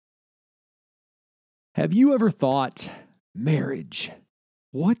Have you ever thought, marriage,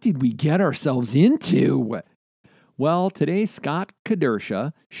 what did we get ourselves into? Well, today Scott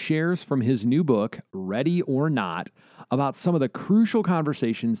Kedersha shares from his new book, Ready or Not, about some of the crucial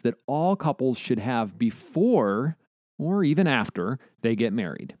conversations that all couples should have before or even after they get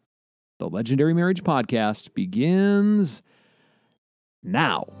married. The Legendary Marriage Podcast begins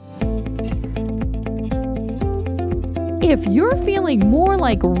now. If you're feeling more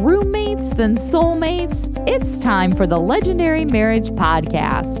like roommates than soulmates, it's time for the Legendary Marriage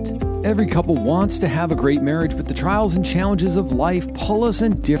Podcast. Every couple wants to have a great marriage, but the trials and challenges of life pull us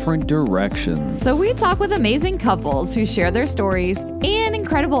in different directions. So we talk with amazing couples who share their stories and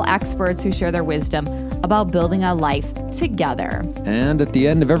incredible experts who share their wisdom about building a life together. And at the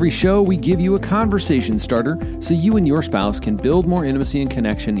end of every show, we give you a conversation starter so you and your spouse can build more intimacy and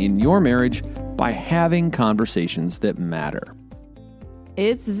connection in your marriage by having conversations that matter.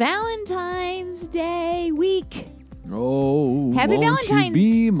 It's Valentine's Day week. Oh, Happy won't Valentine's. you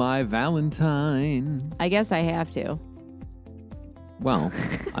be my Valentine? I guess I have to. Well,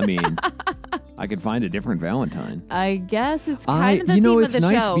 I mean, I could find a different Valentine. I guess it's kind of the theme of the it's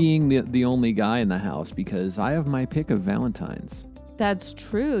nice show. being the only guy in the house because I have my pick of Valentines. That's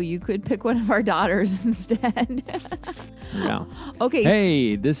true. You could pick one of our daughters instead. Yeah. Okay.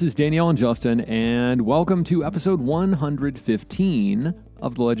 Hey, this is Danielle and Justin, and welcome to episode 115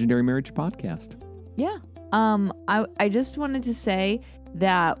 of the Legendary Marriage Podcast. Yeah. I just wanted to say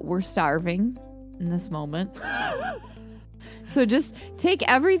that we're starving in this moment. So just take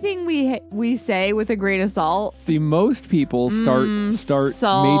everything we say with a grain of salt. See, most people start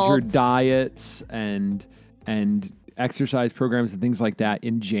salt. major diets and exercise programs and things like that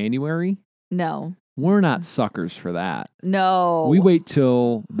in January. No. We're not suckers for that. No. We wait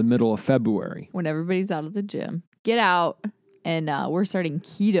till the middle of February. When everybody's out of the gym. Get out. And we're starting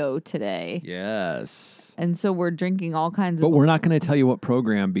keto today. Yes. And so we're drinking all kinds But of... we're not going to tell you what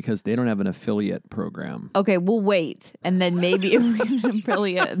program because they don't have an affiliate program. Okay, we'll wait. And then maybe if we have an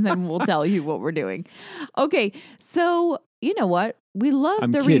affiliate, and then we'll tell you what we're doing. Okay, so you know what? We love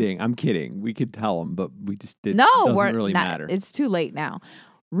I'm kidding. We could tell them, but we just didn't. No, doesn't we're really not. matter. It's too late now.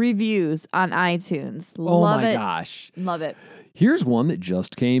 Reviews on iTunes. Oh Love my it. gosh. Love it. Here's one that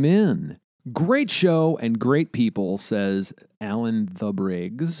just came in. Great show and great people, says Alan the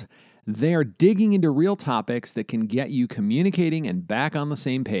Briggs. They are digging into real topics that can get you communicating and back on the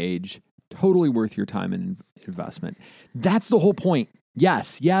same page. Totally worth your time and investment. That's the whole point.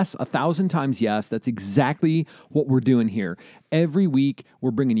 Yes, 1,000 times yes. That's exactly what we're doing here. Every week,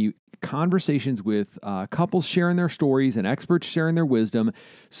 we're bringing you conversations with couples sharing their stories and experts sharing their wisdom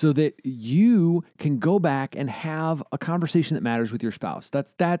so that you can go back and have a conversation that matters with your spouse.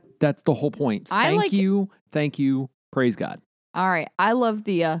 That's the whole point. Thank you. Praise God. All right. I love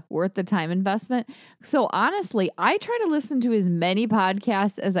the worth the time investment. So honestly, I try to listen to as many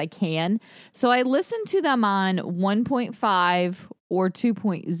podcasts as I can. So I listen to them on 1.5 or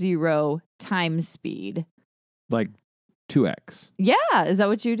 2.0 time speed. Like 2x. Yeah. Is that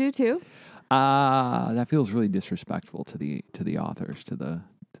what you do too? That feels really disrespectful to the authors, to the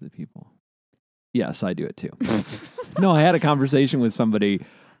people. Yes, I do it too. No, I had a conversation with somebody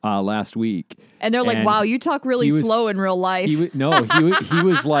last week. And they're like, wow, you talk really slow in real life. He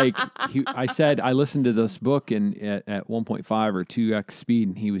was like, I said, I listened to this book at 1.5 or 2x speed,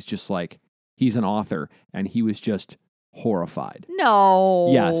 and he was just like, he's an author, and he was just horrified. No.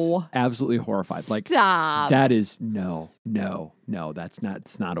 Yes, absolutely horrified. Like, stop. that is, no,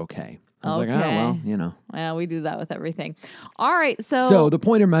 it's not okay. I was like, oh, well, you know. Well, we do that with everything. All right, so... So the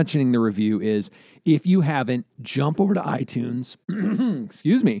point of mentioning the review is, if you haven't, jump over to iTunes,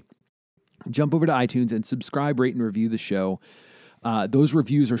 excuse me, jump over to iTunes and subscribe, rate, and review the show. Those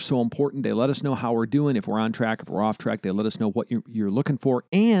reviews are so important. They let us know how we're doing, if we're on track, if we're off track. They let us know what you're looking for,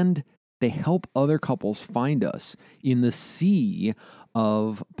 and they help other couples find us in the sea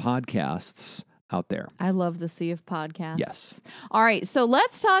of podcasts out there. I love the sea of podcasts. Yes. All right, so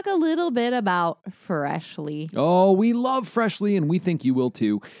let's talk a little bit about Freshly. Oh, we love Freshly, and we think you will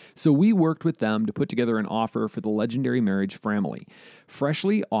too. So we worked with them to put together an offer for the Legendary Marriage family.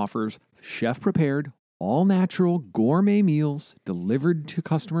 Freshly offers chef-prepared, all-natural gourmet meals delivered to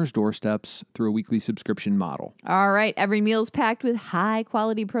customers' doorsteps through a weekly subscription model. All right. Every meal is packed with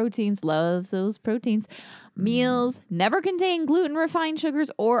high-quality proteins. Loves those proteins. Meals never contain gluten, refined sugars,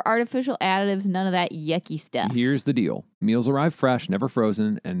 or artificial additives. None of that yucky stuff. Here's the deal. Meals arrive fresh, never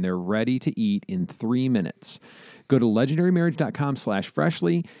frozen, and they're ready to eat in 3 minutes. Go to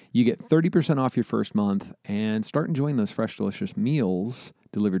legendarymarriage.com/freshly. You get 30% off your first month and start enjoying those fresh, delicious meals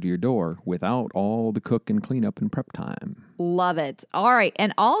delivered to your door without all the cook and clean up and prep time. Love it. All right.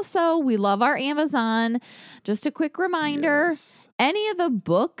 And also, we love our Amazon. Just a quick reminder, any of the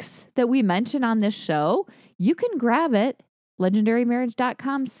books that we mention on this show, you can grab it,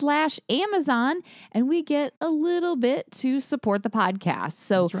 legendarymarriage.com/Amazon, and we get a little bit to support the podcast.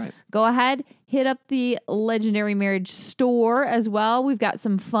 So go ahead, hit up the Legendary Marriage store as well. We've got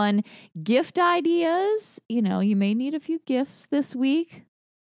some fun gift ideas. You know, you may need a few gifts this week.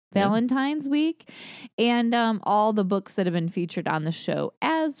 Valentine's week, and all the books that have been featured on the show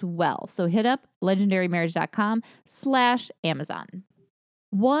as well. So hit up legendarymarriage.com/Amazon.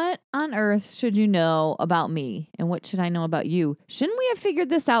 What on earth should you know about me, and what should I know about you? Shouldn't we have figured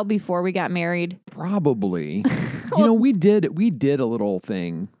this out before we got married? Probably. You know, we did a little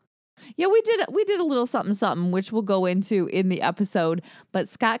thing. Yeah, we did a little something, which we'll go into in the episode. But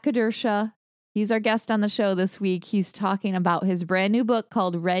Scott Kedersha, he's our guest on the show this week. He's talking about his brand new book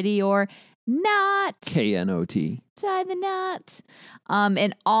called Ready or Not. KNOT. Tie the knot.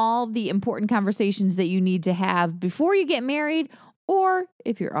 And all the important conversations that you need to have before you get married, or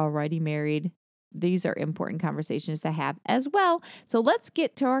if you're already married. These are important conversations to have as well. So let's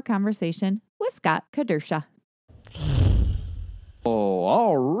get to our conversation with Scott Kedersha. Oh,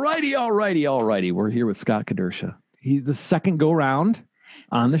 all righty. We're here with Scott Kedersha. He's the second go round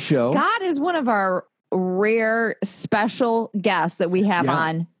on the show. Scott is one of our rare special guests that we have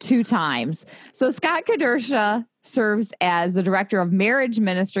on 2 times. So Scott Kedersha serves as the director of marriage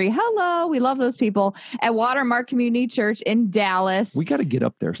ministry. Hello, we love those people at Watermark Community Church in Dallas. We got to get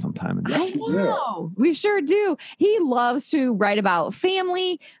up there sometime. I know, we sure do. He loves to write about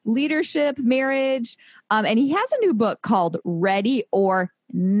family, leadership, marriage, and he has a new book called Ready or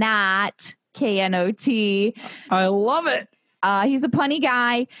Not, KNOT. I love it. He's a punny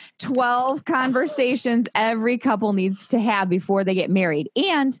guy. 12 conversations every couple needs to have before they get married.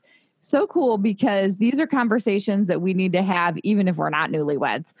 And so cool because these are conversations that we need to have even if we're not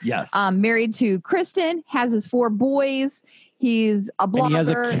newlyweds. Yes. Married to Kristen, has his 4 boys. He's a blogger. And he has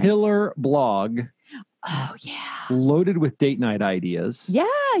a killer blog. Oh, yeah. Loaded with date night ideas. Yeah.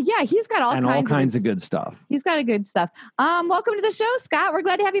 He's got all kinds of good stuff. He's got a good stuff. Welcome to the show, Scott. We're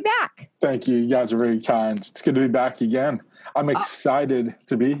glad to have you back. Thank you. You guys are very kind. It's good to be back again. I'm excited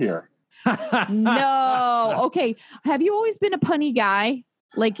to be here. No. Okay. Have you always been a punny guy?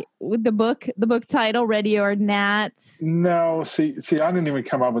 Like with the book title, Ready or Not? No. See, I didn't even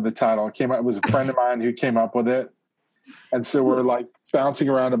come up with the title. It was a friend of mine who came up with it. And so we're like bouncing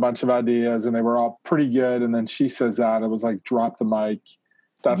around a bunch of ideas and they were all pretty good. And then she says that. It was like, drop the mic.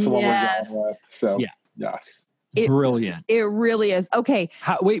 That's the one we're going with. So, yes. Brilliant. It really is. Okay.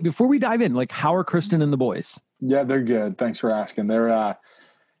 Wait, before we dive in, like, how are Kristen and the boys? Yeah, they're good. Thanks for asking. They're,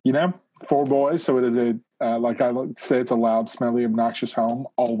 4 boys. So it is like I like to say, it's a loud, smelly, obnoxious home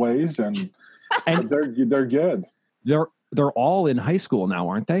always. And they're good. They're all in high school now,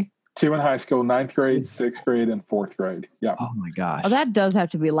 aren't they? 2 in high school, 9th grade, 6th grade, and 4th grade. Yeah. Oh my gosh. Oh, that does have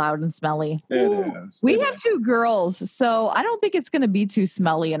to be loud and smelly. It is. We have 2 girls, so I don't think it's going to be too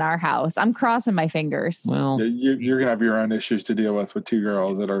smelly in our house. I'm crossing my fingers. Well, you're going to have your own issues to deal with 2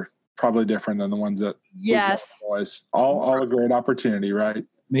 girls that are probably different than the ones that boys. All a great opportunity, right?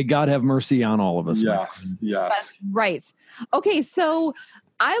 May God have mercy on all of us. Yes. That's right. Okay, so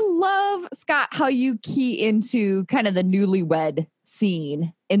I love, Scott, how you key into kind of the newlywed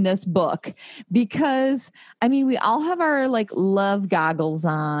scene in this book, because I mean, we all have our like love goggles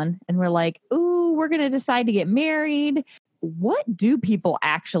on and we're like, ooh, we're going to decide to get married. What do people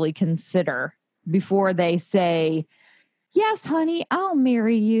actually consider before they say, yes, honey, I'll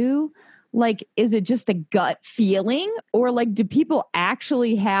marry you? Like, is it just a gut feeling, or like, do people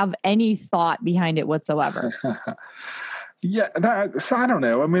actually have any thought behind it whatsoever? So I don't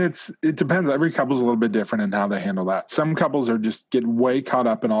know. I mean, it depends. Every couple's a little bit different in how they handle that. Some couples are just get way caught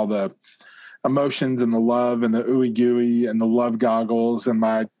up in all the emotions and the love and the ooey gooey and the love goggles, and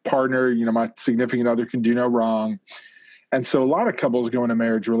my partner, my significant other can do no wrong. And so a lot of couples go into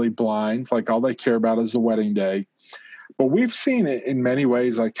marriage really blind, like all they care about is the wedding day. But we've seen it in many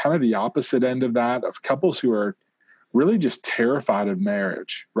ways, like kind of the opposite end of that, of couples who are really just terrified of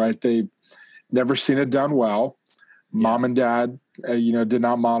marriage, right? They've never seen it done well. Mom and dad, did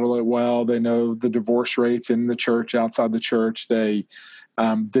not model it well. They know the divorce rates in the church, outside the church. They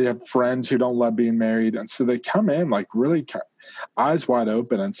have friends who don't love being married. And so they come in like really eyes wide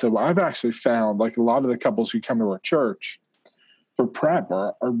open. And so I've actually found like a lot of the couples who come to our church for prep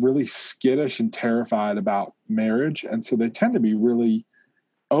are really skittish and terrified about marriage. And so they tend to be really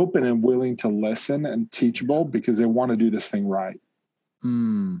open and willing to listen and teachable because they want to do this thing right.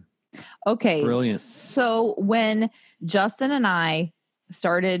 Okay. Brilliant. So when Justin and I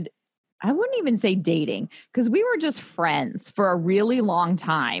started I wouldn't even say dating, because we were just friends for a really long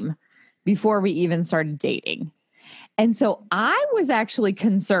time before we even started dating. And so I was actually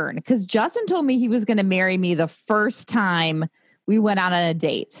concerned because Justin told me he was going to marry me the first time we went out on a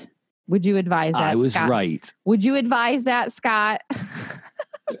date. Would you advise that, I was Scott? right. Would you advise that, Scott?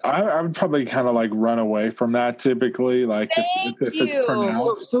 I would probably kind of like run away from that typically, like if it's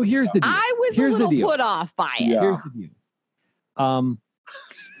pronounced. So here's the deal. I was a little put off by it. Yeah. Here's the deal.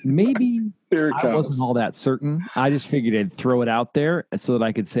 Maybe I wasn't all that certain. I just figured I'd throw it out there so that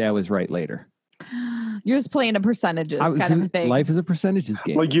I could say I was right later. You're just playing a percentages kind of a thing. Life is a percentages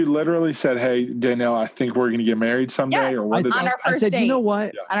game. Like you literally said, "Hey, Danielle, I think we're going to get married someday." Yes, or what is on it? our first I said, date. you know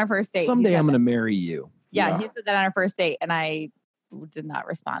what? On our first date. Someday I'm going to marry you. Yeah, he said that on our first date, and I did not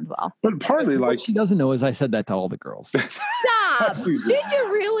respond well. But partly, What like she doesn't know is I said that to all the girls. Stop! You Did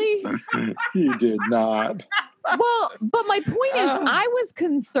you really? You did not. Well, but my point is, I was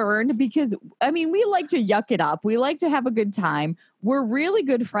concerned because, I mean, we like to yuck it up. We like to have a good time. We're really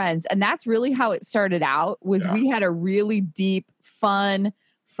good friends. And that's really how it started out, was we had a really deep, fun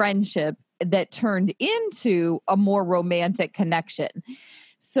friendship that turned into a more romantic connection.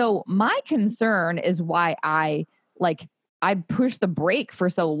 So my concern is why I pushed the brake for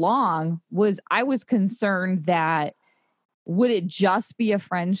so long was I was concerned that would it just be a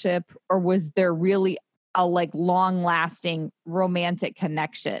friendship, or was there really a long lasting romantic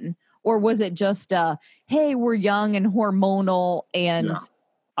connection, or was it just hey, we're young and hormonal and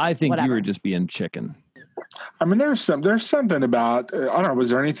I think whatever. You were just being chicken. I mean, there's something about, I don't know, was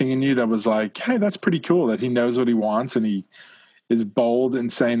there anything in you that was like, hey, that's pretty cool that he knows what he wants and he is bold in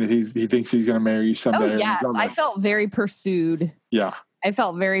saying that he thinks he's going to marry you someday? Oh, yes. I felt very pursued. Yeah. I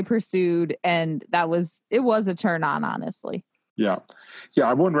felt very pursued, and it was a turn on, honestly. Yeah. Yeah.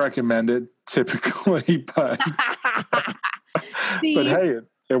 I wouldn't recommend it typically, but but hey,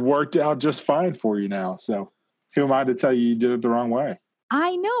 it worked out just fine for you now. So who am I to tell you did it the wrong way?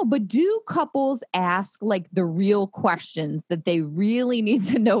 I know, but do couples ask the real questions that they really need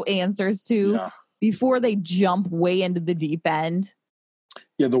to know answers to before they jump way into the deep end?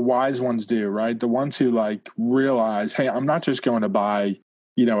 Yeah, the wise ones do, right? The ones who realize, hey, I'm not just going to buy,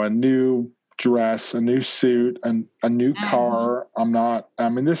 a new dress, a new suit, and a new car.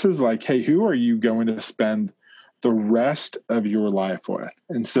 This is hey, who are you going to spend the rest of your life with?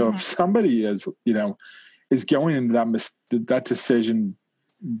 And so if somebody is going into that decision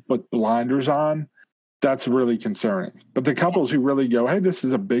with blinders on, that's really concerning. But the couples who really go, hey, this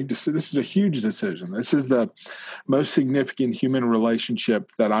is a big decision. This is a huge decision. This is the most significant human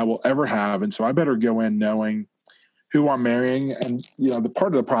relationship that I will ever have. And so I better go in knowing who I'm marrying. And, the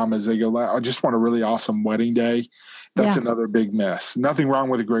part of the problem is they go, I just want a really awesome wedding day. That's another big miss. Nothing wrong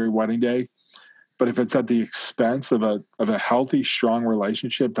with a great wedding day. But if it's at the expense of a healthy, strong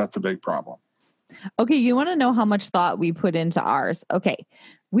relationship, that's a big problem. Okay, you want to know how much thought we put into ours? Okay,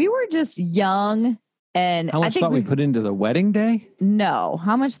 we were just young. And how much thought we put into the wedding day? No.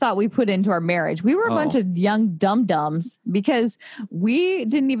 How much thought we put into our marriage? We were a bunch of young dum-dums because we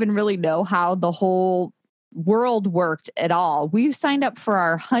didn't even really know how the whole world worked at all. We signed up for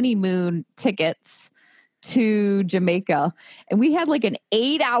our honeymoon tickets to Jamaica, and we had an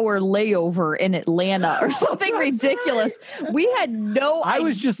 8-hour layover in Atlanta or something ridiculous. We had no idea. I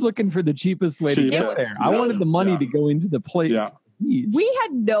was just looking for the cheapest way to get there. I wanted the money to go into the place. Yeah. We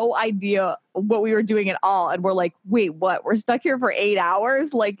had no idea what we were doing at all. And we're like, wait, what? We're stuck here for 8 hours?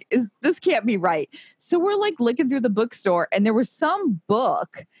 This can't be right. So we're looking through the bookstore, and there was some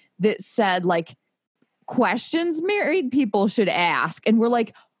book that said questions married people should ask. And we're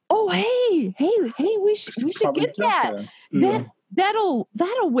like, oh, hey, we should get that.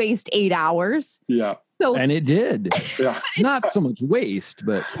 That'll waste 8 hours. Yeah. So, and it did. Yeah. Not so much waste,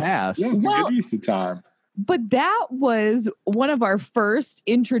 but pass. Yeah, it's a good use of time. But that was one of our first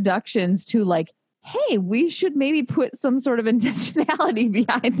introductions to hey, we should maybe put some sort of intentionality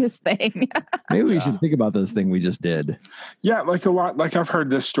behind this thing. Maybe we should think about this thing we just did. Yeah, a lot. I've heard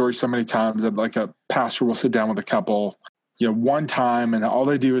this story so many times that a pastor will sit down with a couple, one time, and all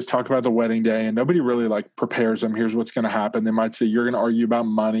they do is talk about the wedding day, and nobody really prepares them. Here's what's going to happen. They might say, you're going to argue about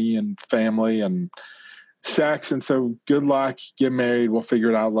money and family and sex. And so good luck, get married. We'll figure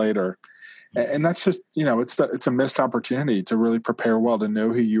it out later. And that's just, it's a missed opportunity to really prepare well, to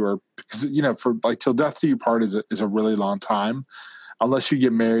know who you are, because, for till death do you part is a really long time, unless you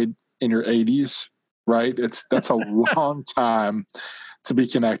get married in your 80s, right? That's a long time to be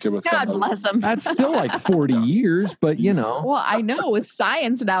connected with God somebody. bless them. That's still 40 years, but Well, I know with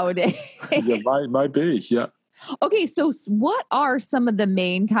science nowadays. Yeah, might be. Yeah. Okay, so what are some of the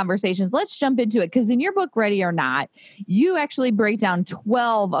main conversations? Let's jump into it because in your book, Ready or Not, you actually break down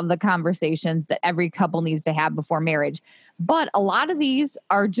 12 of the conversations that every couple needs to have before marriage. But a lot of these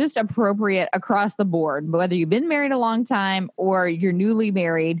are just appropriate across the board, whether you've been married a long time or you're newly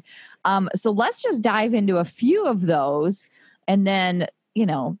married. So let's just dive into a few of those and then,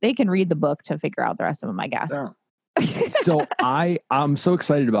 they can read the book to figure out the rest of them, I guess. Yeah. So I'm so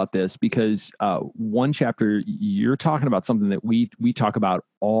excited about this because one chapter you're talking about something that we talk about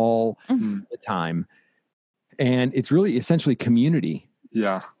all the time, and it's really essentially community.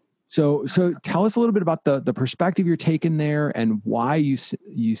 Yeah. So tell us a little bit about the perspective you're taking there and why you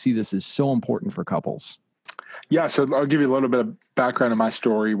see this as so important for couples. Yeah. So I'll give you a little bit of background of my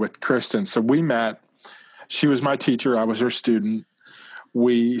story with Kristen. So we met. She was my teacher. I was her student.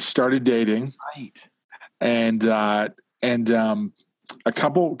 We started dating. Right. And a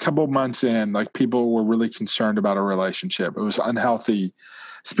couple months in, like, people were really concerned about our relationship. It was unhealthy,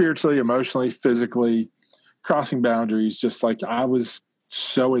 spiritually, emotionally, physically, crossing boundaries. Just like I was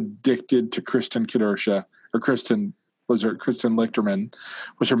so addicted to Kristen Kedersha, or Kristen Lichterman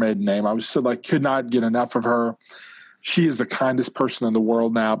was her maiden name. I was so could not get enough of her. She is the kindest person in the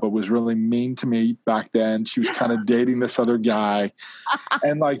world now, but was really mean to me back then. She was kind of dating this other guy.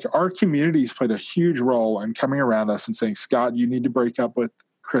 And our communities played a huge role in coming around us and saying, Scott, you need to break up with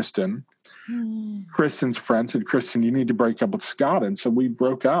Kristen. Kristen's friend said, Kristen, you need to break up with Scott. And so we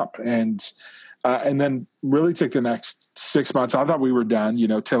broke up and then really took the next 6 months. I thought we were done.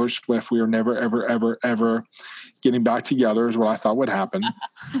 Taylor Swift, we were never, ever, ever, ever getting back together is what I thought would happen.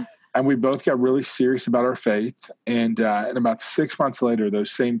 And we both got really serious about our faith. And about 6 months later,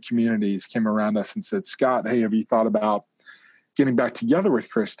 those same communities came around us and said, Scott, hey, have you thought about getting back together with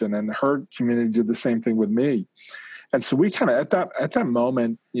Kristen? And her community did the same thing with me. And so we kind of, at that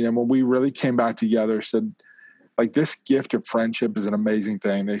moment, when we really came back together, said, this gift of friendship is an amazing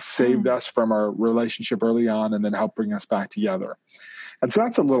thing. They saved us from our relationship early on and then helped bring us back together. And so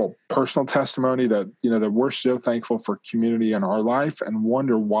that's a little personal testimony that, that we're so thankful for community in our life and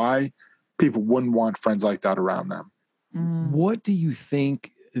wonder why people wouldn't want friends like that around them. What do you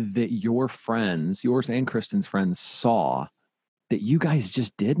think that your friends, yours and Kristen's friends, saw that you guys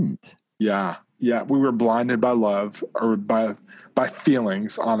just didn't? Yeah. Yeah. We were blinded by love or by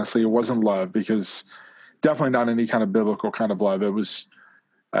feelings. Honestly, it wasn't love, because definitely not any kind of biblical kind of love. It was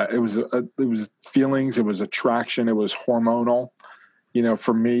feelings. It was attraction. It was hormonal.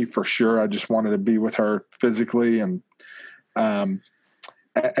 For me, for sure, I just wanted to be with her physically, and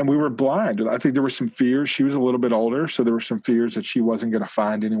we were blind. I think there were some fears. She was a little bit older, so there were some fears that she wasn't going to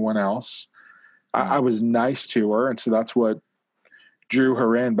find anyone else. I was nice to her, and so that's what drew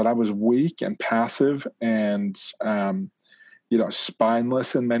her in. But I was weak and passive and,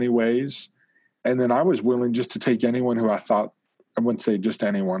 spineless in many ways. And then I was willing just to take anyone who I thought, I wouldn't say just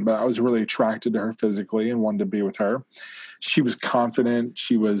anyone, but I was really attracted to her physically and wanted to be with her. She was confident.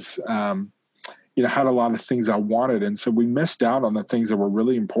 She was, had a lot of things I wanted. And so we missed out on the things that were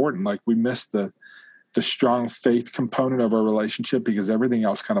really important. We missed the strong faith component of our relationship because everything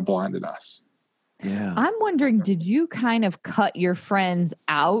else kind of blinded us. Yeah. I'm wondering, did you kind of cut your friends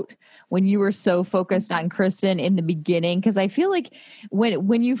out when you were so focused on Kristen in the beginning? Because I feel like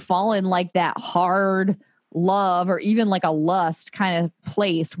when you fall in that hard love or even a lust kind of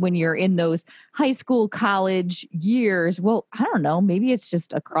place when you're in those high school, college years, well, I don't know, maybe it's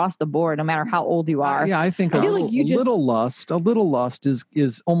just across the board, no matter how old you are. Yeah, I think a little lust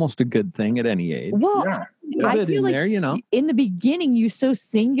is almost a good thing at any age. Well, yeah. I feel like in the beginning, you so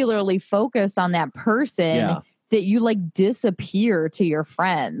singularly focus on that person that you disappear to your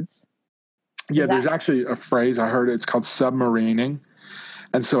friends. Yeah, there's actually a phrase I heard. It's called submarining.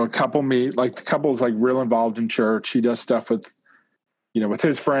 And so a couple meet, the couple's real involved in church. He does stuff with, with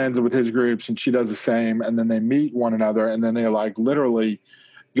his friends and with his groups, and she does the same. And then they meet one another, and then they literally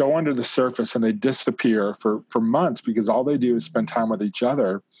go under the surface and they disappear for months because all they do is spend time with each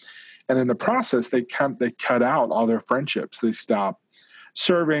other. And in the process, they cut out all their friendships. They stop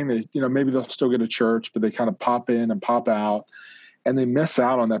serving. They, maybe they'll still go to church, but they kind of pop in and pop out, and they miss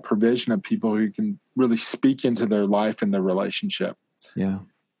out on that provision of people who can really speak into their life and their relationship. Yeah.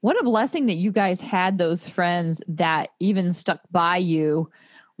 What a blessing that you guys had those friends that even stuck by you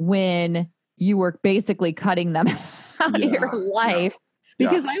when you were basically cutting them out of your life. Yeah.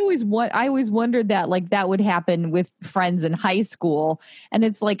 Because I always wondered that that would happen with friends in high school. And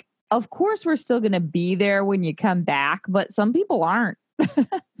it's of course we're still going to be there when you come back, but some people aren't.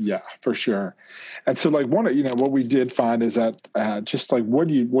 Yeah, for sure. And so what we did find is that what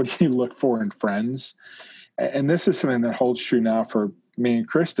do you look for in friends? And this is something that holds true now for me and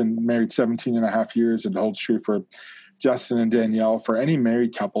Kristen, married 17 and a half years. It holds true for Justin and Danielle. For any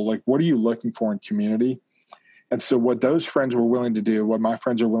married couple, like, what are you looking for in community? And so what those friends were willing to do, what my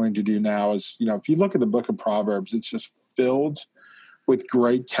friends are willing to do now is, if you look at the book of Proverbs, it's just filled with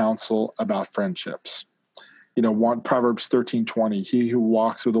great counsel about friendships. Proverbs 13:20, he who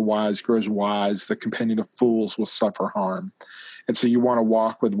walks with the wise grows wise. The companion of fools will suffer harm. And so you want to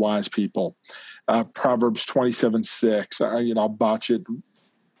walk with wise people. Proverbs 27:6, I'll botch it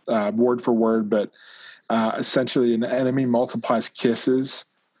word for word, but essentially an enemy multiplies kisses,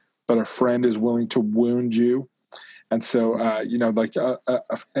 but a friend is willing to wound you. And so,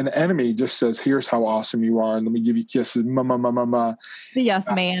 an enemy just says, here's how awesome you are, and let me give you kisses, The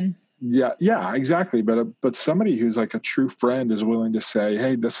yes man. Yeah, exactly. But somebody who's like a true friend is willing to say,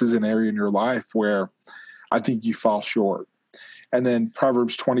 hey, this is an area in your life where I think you fall short. And then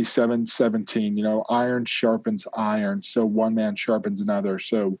Proverbs 27:17, iron sharpens iron. So one man sharpens another.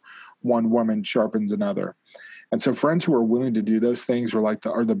 So one woman sharpens another. And so friends who are willing to do those things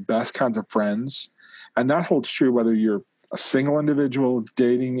are the best kinds of friends. And that holds true whether you're a single individual,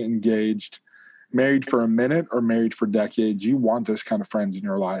 dating, engaged, married for a minute, or married for decades. You want those kind of friends in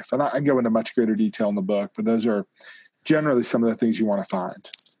your life. And I go into much greater detail in the book, but those are generally some of the things you want to find.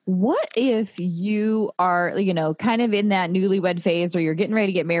 What if you are, kind of in that newlywed phase, or you're getting ready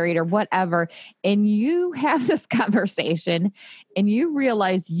to get married or whatever, and you have this conversation and you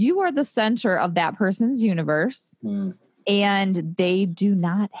realize you are the center of that person's universe and they do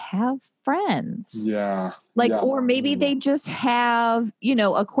not have friends? Yeah. Or maybe they just have,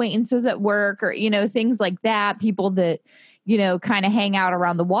 acquaintances at work or, things like that, people that, kind of hang out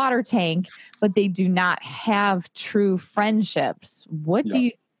around the water tank, but they do not have true friendships. What do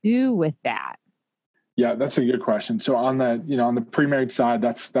you do with that? Yeah, that's a good question. So on the pre-married side,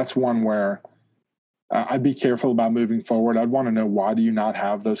 that's one where I'd be careful about moving forward. I'd want to know, why do you not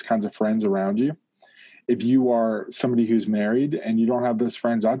have those kinds of friends around you? If you are somebody who's married and you don't have those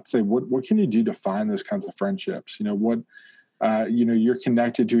friends, I'd say, what can you do to find those kinds of friendships? You're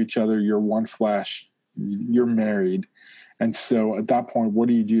connected to each other. You're one flesh. You're married. And so at that point, what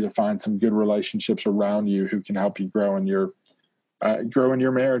do you do to find some good relationships around you who can help you grow in your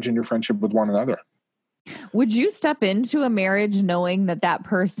marriage and your friendship with one another? Would you step into a marriage knowing that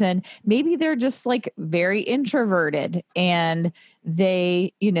person, maybe they're just like very introverted and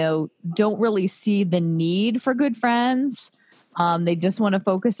they, don't really see the need for good friends? They just want to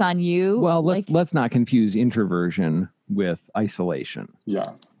focus on you. Well, let's not confuse introversion with isolation. Yeah.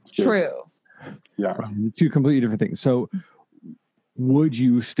 True. Yeah. Two completely different things. So would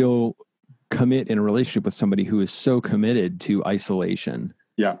you still commit in a relationship with somebody who is so committed to isolation?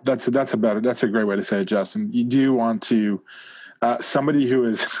 Yeah, that's a great way to say it, Justin. You do want to somebody who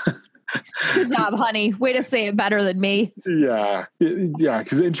is. Good job, honey. Way to say it better than me. Yeah.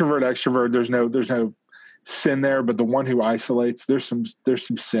 Because introvert, extrovert, there's no sin there, but the one who isolates, there's some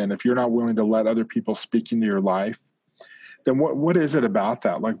sin. If you're not willing to let other people speak into your life, then what is it about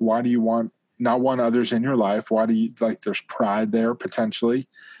that? Like, why do you not want others in your life? Why do you, there's pride there potentially?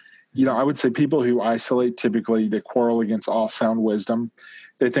 I would say people who isolate, typically they quarrel against all sound wisdom.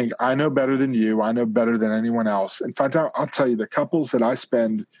 They think, I know better than you. I know better than anyone else. In fact, I'll tell you, the couples that I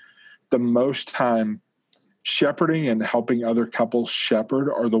spend the most time shepherding and helping other couples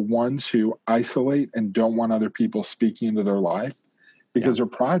shepherd are the ones who isolate and don't want other people speaking into their life because they're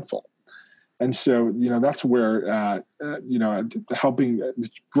prideful. And so, that's where, helping,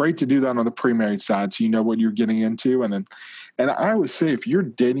 it's great to do that on the pre-married side. So you know what you're getting into. And I always say, if you're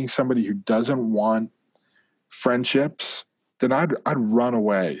dating somebody who doesn't want friendships, then I'd run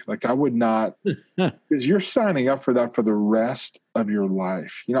away. Like, I would not, because you're signing up for that for the rest of your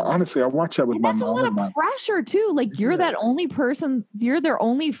life. Honestly, I watch that with my mom. That's a lot of pressure too. Like, you're that only person, you're their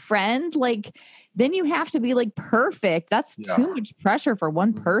only friend. Like, then you have to be like perfect. That's too much pressure for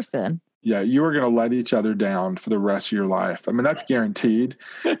one person. Yeah, you are going to let each other down for the rest of your life. I mean, that's guaranteed.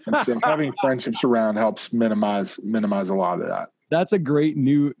 And so having friendships around helps minimize a lot of that. That's a great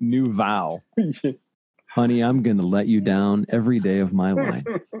new vow. Honey, I'm going to let you down every day of my life.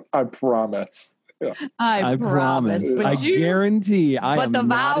 I promise. Yeah. I promise. I guarantee I am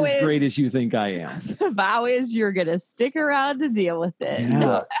not as great as you think I am. The vow is you're going to stick around to deal with it.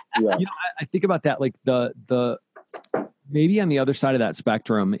 Yeah. I think about that, like the maybe on the other side of that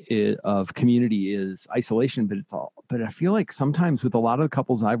spectrum of community is isolation, but I feel like sometimes with a lot of the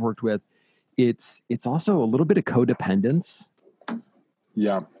couples I've worked with, it's also a little bit of codependence.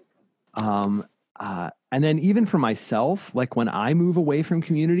 Yeah. And then even for myself, like when I move away from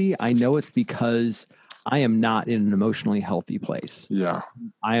community, I know it's because I am not in an emotionally healthy place. Yeah.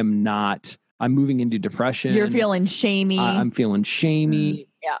 I am not I'm moving into depression. You're feeling shamey. I'm feeling shamey.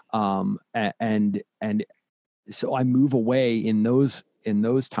 Yeah. And so I move away in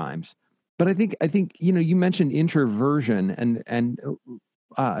those times. But I think you mentioned introversion, and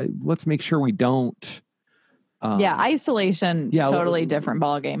let's make sure we don't. Isolation. Yeah, totally different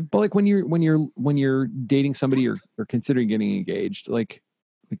ballgame. But like when you're dating somebody or considering getting engaged, like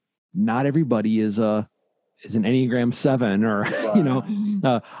not everybody is an Enneagram 7 or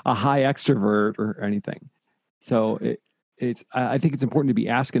a high extrovert or anything. So I think it's important to be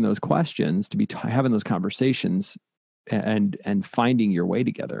asking those questions, to be having those conversations, and finding your way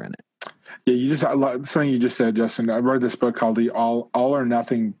together in it. Yeah, something you just said, Justin. I read this book called the All or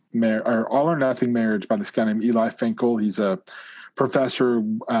Nothing Marriage by this guy named Eli Finkel. He's a professor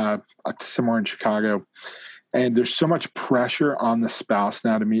somewhere in Chicago. And there's so much pressure on the spouse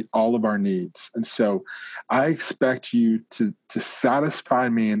now to meet all of our needs. And so I expect you to satisfy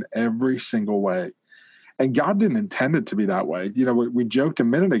me in every single way. And God didn't intend it to be that way. We joked a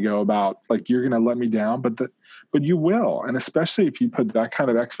minute ago about like, you're going to let me down, but you will. And especially if you put that kind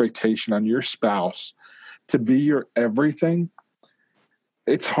of expectation on your spouse to be your everything,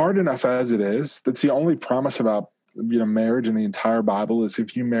 it's hard enough as it is. That's the only promise about marriage in the entire Bible is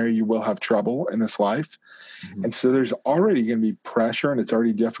if you marry, you will have trouble in this life. Mm-hmm. And so there's already going to be pressure and it's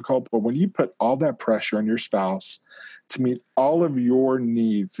already difficult. But when you put all that pressure on your spouse to meet all of your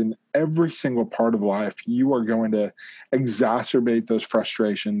needs in every single part of life, you are going to exacerbate those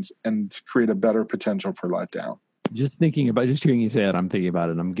frustrations and create a better potential for letdown. Just hearing you say it, I'm thinking about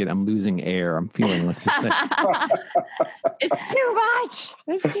it. I'm losing air. I'm feeling like it's too much.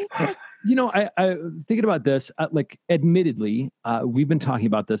 It's too much. I thinking about this, admittedly, we've been talking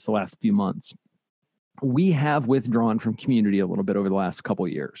about this the last few months. We have withdrawn from community a little bit over the last couple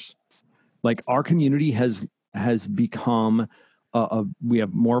of years. Like our community has become, we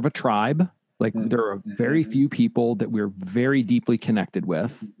have more of a tribe. Like there are very few people that we're very deeply connected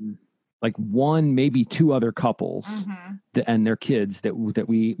with. Mm-hmm. Like one, maybe two other couples and their kids that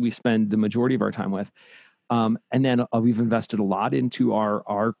we spend the majority of our time with. And then we've invested a lot into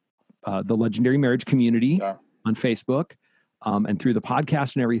our the Legendary Marriage community on Facebook and through the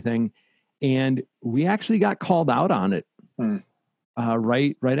podcast and everything. And we actually got called out on it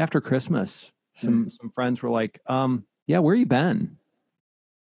right after Christmas. Some friends were like, where you been?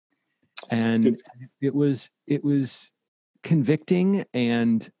 And it was convicting,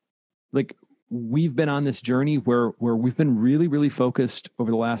 and like we've been on this journey where we've been really, really focused over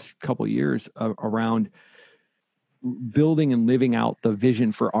the last couple of years around building and living out the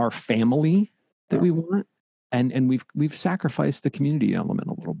vision for our family that we want. And we've sacrificed the community element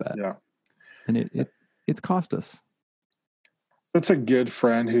a little bit. Yeah. And it's cost us. That's a good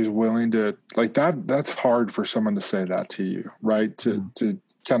friend who's willing to like that. That's hard for someone to say that to you, right? To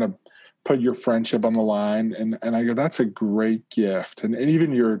kind of put your friendship on the line. And I go, that's a great gift. And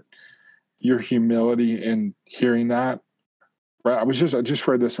even your humility in hearing that, right? I just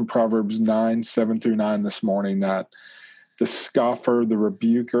read this in Proverbs 9:7-9 this morning, that the scoffer, the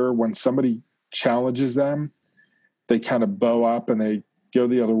rebuker, when somebody challenges them, they kind of bow up and they go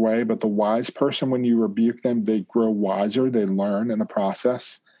the other way. But the wise person, when you rebuke them, they grow wiser. They learn in the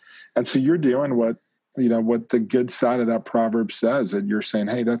process. And so you're doing what the good side of that proverb says, and you're saying,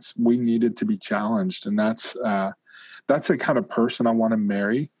 hey, we needed to be challenged. And that's the kind of person I want to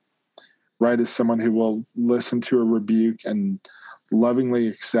marry, right? Is someone who will listen to a rebuke and lovingly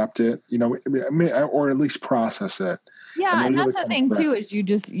accept it, or at least process it. Yeah. And that's the thing too, is you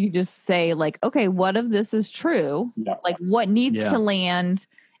just say like, okay, what of this is true? Yes. Like what needs to land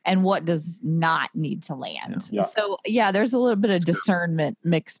and what does not need to land. Yeah. So there's a little bit of discernment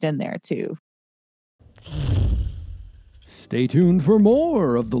mixed in there too. Stay tuned for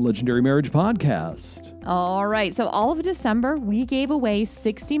more of the Legendary Marriage Podcast. All right. So all of December, we gave away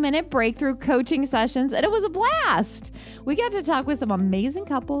 60-minute breakthrough coaching sessions, and it was a blast. We got to talk with some amazing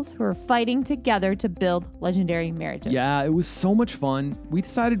couples who are fighting together to build legendary marriages. Yeah, it was so much fun. We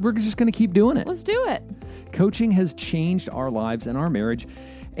decided we're just going to keep doing it. Let's do it. Coaching has changed our lives and our marriage,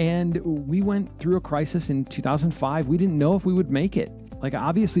 and we went through a crisis in 2005. We didn't know if we would make it. Like,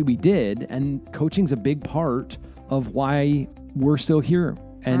 obviously we did, and coaching's a big part of why we're still here.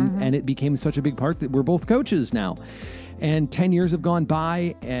 And it became such a big part that we're both coaches now. And 10 years have gone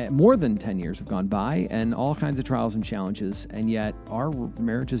by, more than 10 years have gone by, and all kinds of trials and challenges. And yet our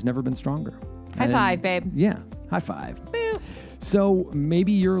marriage has never been stronger. High five, babe. Yeah, high five. Boop. So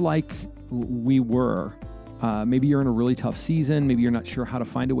maybe you're like we were. Maybe you're in a really tough season. Maybe you're not sure how to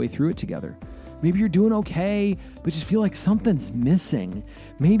find a way through it together. Maybe you're doing okay, but just feel like something's missing.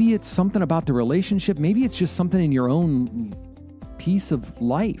 Maybe it's something about the relationship. Maybe it's just something in your own piece of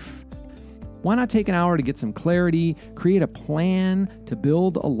life. Why not take an hour to get some clarity, create a plan to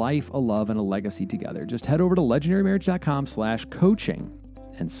build a life, a love, and a legacy together? Just head over to legendarymarriage.com/coaching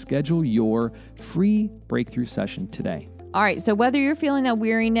and schedule your free breakthrough session today. All right. So whether you're feeling that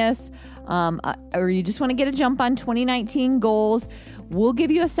weariness or you just want to get a jump on 2019 goals, we'll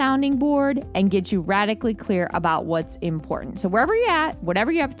give you a sounding board and get you radically clear about what's important. So wherever you're at, whatever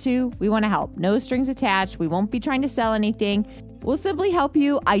you're up to, we want to help. No strings attached. We won't be trying to sell anything. We'll simply help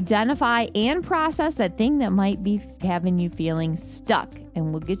you identify and process that thing that might be having you feeling stuck.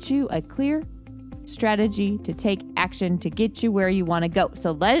 And we'll get you a clear strategy to take action to get you where you want to go.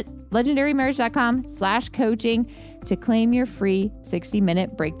 So legendarymarriage.com/coaching to claim your free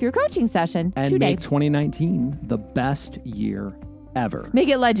 60-minute breakthrough coaching session and today. Make 2019 the best year ever. Make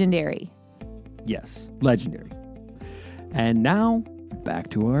it legendary. Yes, legendary. And now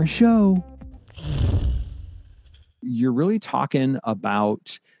back to our show. You're really talking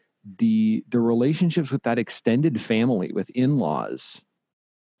about the relationships with that extended family, with in-laws.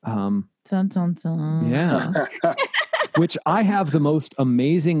 Dun, dun, dun. Yeah. Which I have the most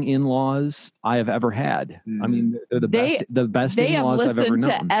amazing in-laws I have ever had. I mean, they're the best in-laws I've ever known. They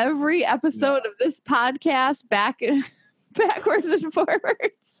have listened to every episode of this podcast backwards and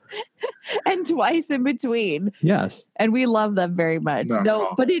forwards and twice in between. Yes. And we love them very much.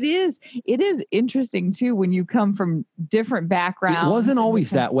 But it is interesting too when you come from different backgrounds. It wasn't always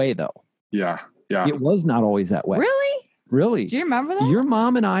that way though. Yeah. It was not always that way. Really? Do you remember that? Your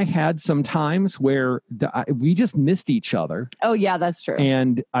mom and I had some times where we just missed each other. Oh yeah, that's true.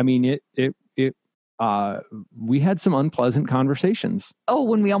 And I mean, we had some unpleasant conversations. Oh,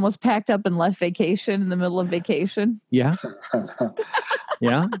 when we almost packed up and left vacation in the middle of vacation. Yeah.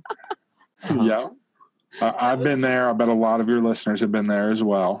 Yeah. Yeah. I've been there. I bet a lot of your listeners have been there as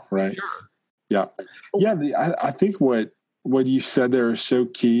well. Right. Sure. Yeah. Yeah. I think what you said there is so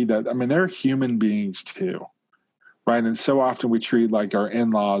key that, I mean, they're human beings too. Right. And so often we treat like our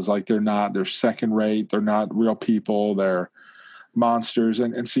in-laws, like they're second rate. They're not real people. They're monsters.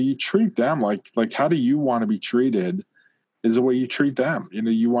 And so you treat them like how do you want to be treated is the way you treat them. You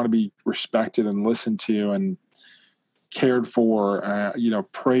know, you want to be respected and listened to and cared for,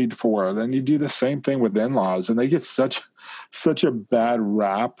 prayed for. Then you do the same thing with in-laws and they get such a bad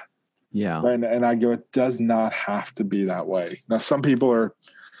rap. Yeah. And I go, it does not have to be that way. Now, some people are,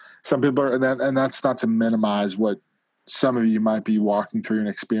 and that's not to minimize what some of you might be walking through and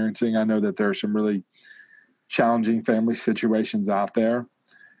experiencing. I know that there are some really challenging family situations out there.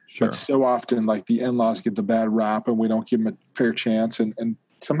 Sure. But so often, like the in-laws get the bad rap and we don't give them a fair chance. And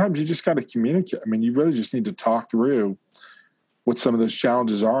sometimes you just got to communicate. I mean, you really just need to talk through what some of those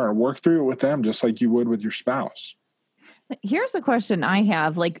challenges are and work through it with them just like you would with your spouse. Here's a question I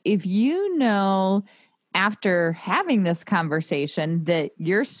have. Like, if you know after having this conversation that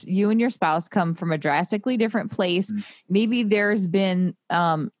you and your spouse come from a drastically different place, maybe there's been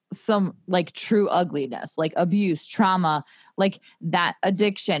some like true ugliness, like abuse, trauma, like that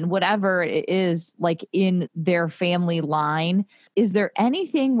addiction, whatever it is, like in their family line. Is there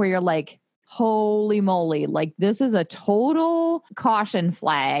anything where you're like, holy moly, like this is a total caution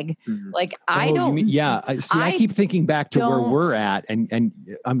flag? Like I keep thinking back to where we're at, and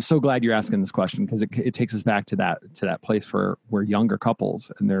I'm so glad you're asking this question because it takes us back to that place where younger couples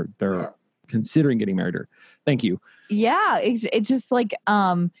and they're considering getting married. Thank you. Yeah, it's just like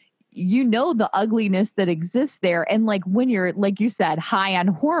the ugliness that exists there. And like when you're, like you said, high on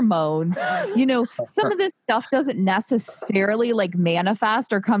hormones, some of this stuff doesn't necessarily like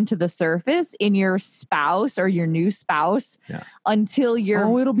manifest or come to the surface in your spouse or your new spouse until you're...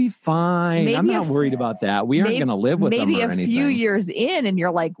 Oh, it'll be fine. I'm not worried about that. We aren't going to live with them or anything. Maybe a few years in and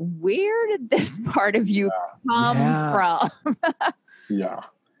you're like, where did this part of you come from? Yeah.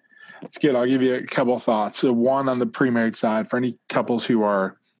 It's good. I'll give you a couple of thoughts. So one on the pre-married side, for any couples who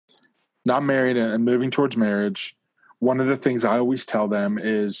are not married and moving towards marriage, one of the things I always tell them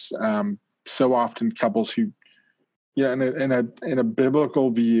is so often couples who, in a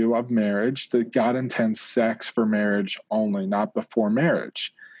biblical view of marriage, that God intends sex for marriage only, not before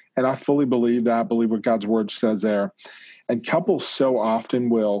marriage. And I fully believe that, believe what God's word says there. And couples so often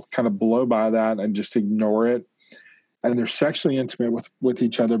will kind of blow by that and just ignore it. And they're sexually intimate with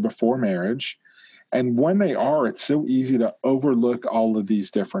each other before marriage. And when they are, it's so easy to overlook all of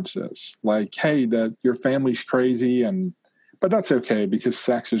these differences. Like, hey, your family's crazy, but that's okay because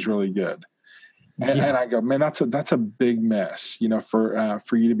sex is really good. And I go, man, that's a big mess, for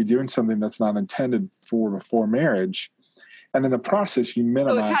you to be doing something that's not intended for before marriage. And in the process, you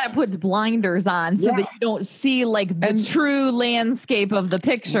minimize. So it kind of puts blinders on so that you don't see like the true landscape of the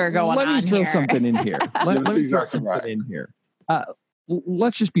picture going on. Let me throw something in here. Let me throw exactly something in here.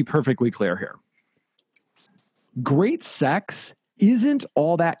 let's just be perfectly clear here. Great sex isn't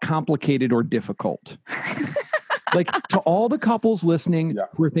all that complicated or difficult. Like, to all the couples listening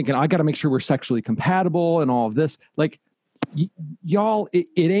who are thinking, I got to make sure we're sexually compatible and all of this, like, y'all, it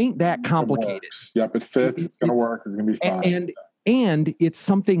ain't that complicated. It fits. It's going to work. It's going to be fine. And it's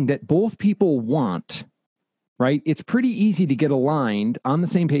something that both people want, right? It's pretty easy to get aligned on the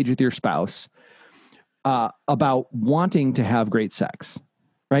same page with your spouse about wanting to have great sex,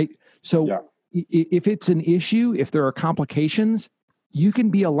 right? So if it's an issue, if there are complications, you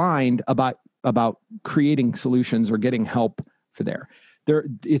can be aligned about creating solutions or getting help for there.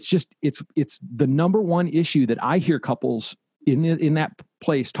 It's the number one issue that I hear couples in that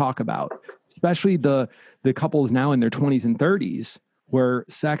place talk about, especially the couples now in their 20s and 30s, where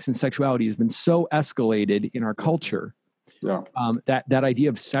sex and sexuality has been so escalated in our culture. That idea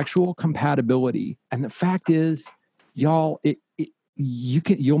of sexual compatibility, and the fact is, y'all,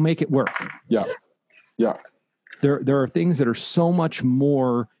 you'll make it work. There are things that are so much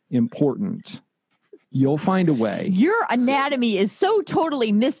more important. You'll find a way. Your anatomy is so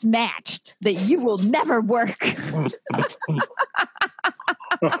totally mismatched that you will never work.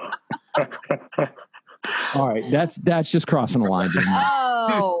 All right, that's just crossing the line.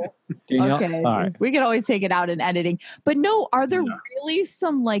 Oh, okay. All right. We can always take it out in editing. But no, are there really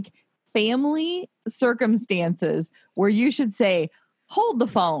some like family circumstances where you should say, hold the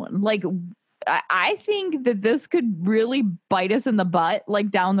phone? Like, I think that this could really bite us in the butt, like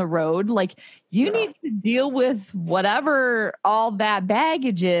down the road. Like, you need to deal with whatever all that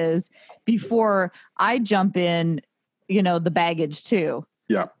baggage is before I jump in, the baggage too.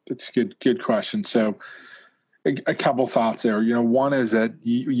 Yeah, that's a good question. So a couple thoughts there. One is that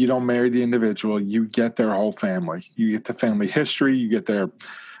you don't marry the individual. You get their whole family. You get the family history. You get their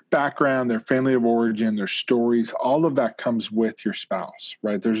background, their family of origin, their stories. All of that comes with your spouse,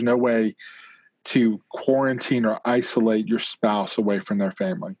 right? There's no way to quarantine or isolate your spouse away from their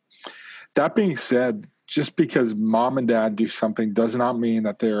family. That being said, just because mom and dad do something does not mean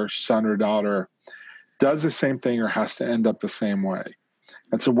that their son or daughter does the same thing or has to end up the same way.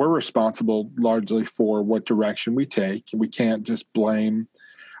 And so we're responsible largely for what direction we take. We can't just blame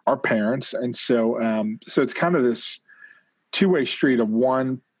our parents. And so it's kind of this two-way street of,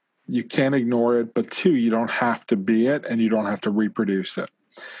 one, you can't ignore it, but two, you don't have to be it and you don't have to reproduce it.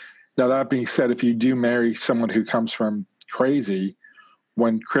 Now, that being said, if you do marry someone who comes from crazy,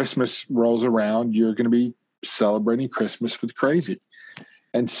 when Christmas rolls around, you're going to be celebrating Christmas with crazy.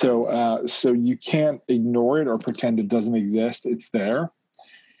 And so you can't ignore it or pretend it doesn't exist. It's there.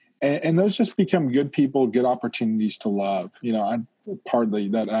 And those just become good people, good opportunities to love.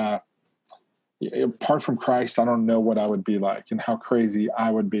 Apart from Christ, I don't know what I would be like and how crazy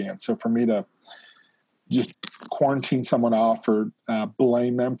I would be. And so for me to just quarantine someone off or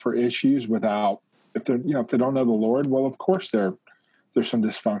blame them for issues if they don't know the Lord, well, of course there's some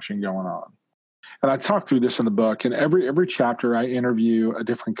dysfunction going on. And I talk through this in the book, and every chapter I interview a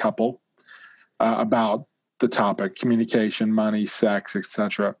different couple about the topic: communication, money, sex,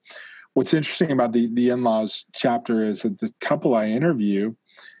 etc. What's interesting about the in-laws chapter is that the couple I interview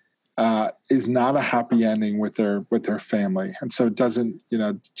is not a happy ending with their family, and so it doesn't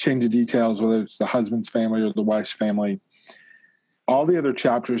change the details whether it's the husband's family or the wife's family. All the other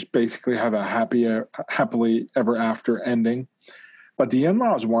chapters basically have a happily ever after ending. But the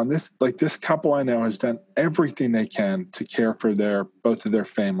in-laws one, this couple I know has done everything they can to care for both of their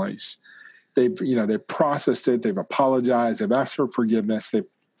families. They've processed it. They've apologized. They've asked for forgiveness. They've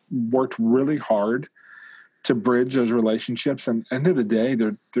worked really hard to bridge those relationships. And end of the day,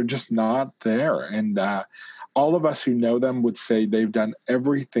 they're just not there. And all of us who know them would say they've done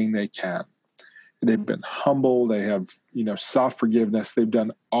everything they can. They've been humble. They have sought forgiveness. They've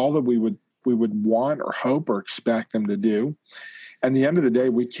done all that we would want or hope or expect them to do. And at the end of the day,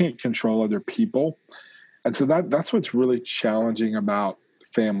 we can't control other people. And so that's what's really challenging about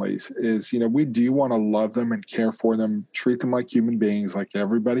families is, we do want to love them and care for them, treat them like human beings, like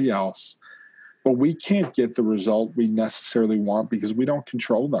everybody else. But we can't get the result we necessarily want because we don't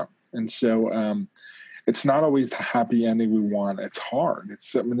control them. And so it's not always the happy ending we want. It's hard.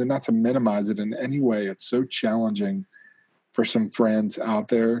 Not to minimize it in any way. It's so challenging for some friends out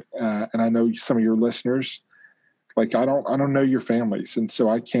there. And I know some of your listeners, like I don't know your families, and so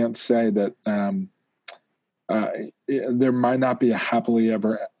I can't say that there might not be a happily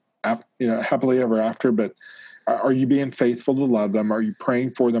ever after. But are you being faithful to love them? Are you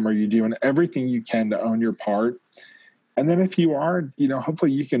praying for them? Are you doing everything you can to own your part? And then if you are,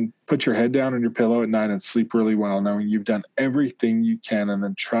 hopefully you can put your head down on your pillow at night and sleep really well, knowing you've done everything you can, and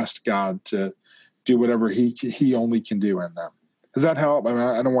then trust God to do whatever He only can do in them. Does that help? I mean,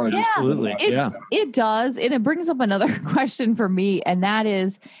 I don't want to just Absolutely. It does. And it brings up another question for me. And that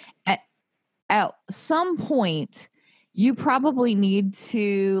is at some point, you probably need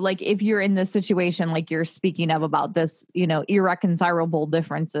to, like, if you're in this situation, like you're speaking of about this, irreconcilable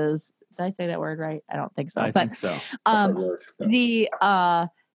differences. Did I say that word right? I don't think so. I think so.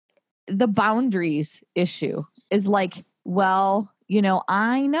 The boundaries issue is like, well,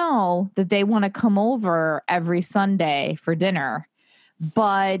 I know that they want to come over every Sunday for dinner,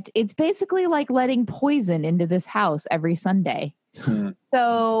 but it's basically like letting poison into this house every Sunday.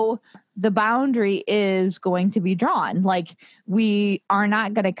 So the boundary is going to be drawn. Like, we are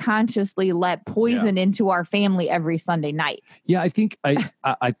not going to consciously let poison into our family every Sunday night. Yeah, I think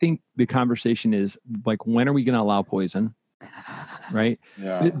the conversation is like, when are we going to allow poison? Right.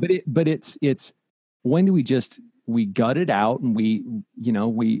 Yeah. But it's when do we gut it out, and we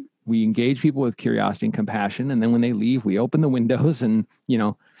engage people with curiosity and compassion, and then when they leave, we open the windows and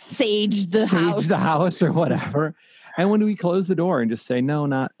sage the house or whatever. And when do we close the door and just say, no,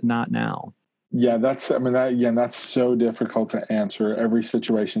 not now? Yeah, that's so difficult to answer. Every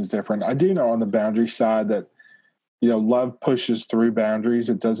situation is different. I do know on the boundary side that, love pushes through boundaries.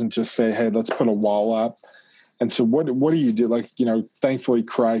 It doesn't just say, hey, let's put a wall up. And so what do you do? Like, thankfully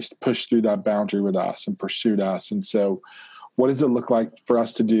Christ pushed through that boundary with us and pursued us. And so what does it look like for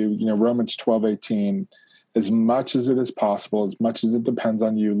us to do? Romans 12:18, as much as it is possible, as much as it depends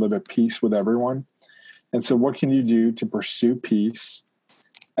on you, live at peace with everyone. And so what can you do to pursue peace?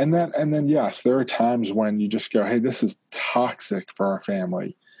 And then, yes, there are times when you just go, hey, this is toxic for our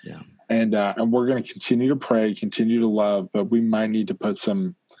family. Yeah. And we're going to continue to pray, continue to love, but we might need to put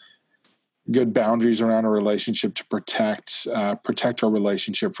some good boundaries around a relationship to protect our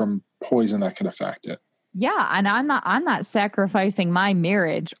relationship from poison that could affect it. Yeah. And I'm not sacrificing my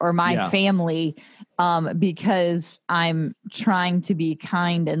marriage or my family because I'm trying to be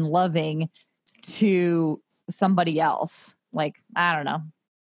kind and loving to somebody else. Like, I don't know.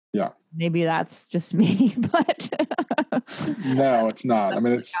 Yeah. Maybe that's just me, but no, it's not. I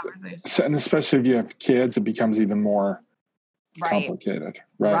mean, and especially if you have kids, it becomes even more complicated.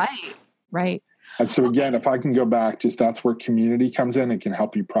 Right. And so again, if I can go back, that's where community comes in and can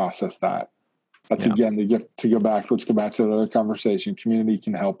help you process that. That's again, the gift to go back. Let's go back to the other conversation. Community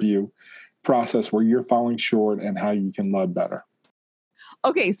can help you process where you're falling short and how you can love better.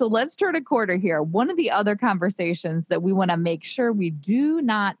 Okay, so let's turn a quarter here. One of the other conversations that we want to make sure we do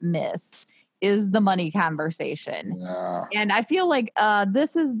not miss is the money conversation. Yeah. And I feel like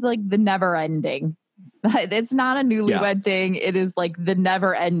this is like the never ending. It's not a newlywed thing. It is like the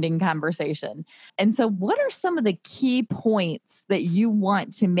never ending conversation. And so what are some of the key points that you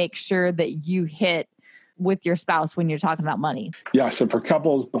want to make sure that you hit with your spouse when you're talking about money? Yeah. So for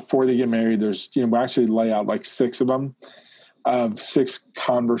couples before they get married, there's, we actually lay out like 6 of them. Of 6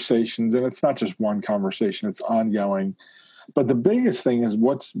 conversations, and it's not just one conversation, it's ongoing. But the biggest thing is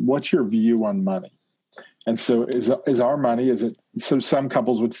what's your view on money? And so is our money, is it, so some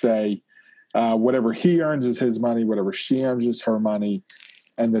couples would say whatever he earns is his money, whatever she earns is her money,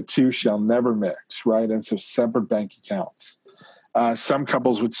 and the two shall never mix, right? And so separate bank accounts. Some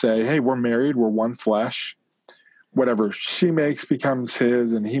couples would say, hey, we're married, we're one flesh. Whatever she makes becomes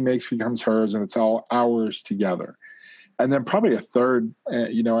his and he makes becomes hers, and it's all ours together. And then probably a third,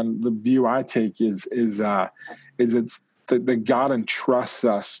 and the view I take is it's that God entrusts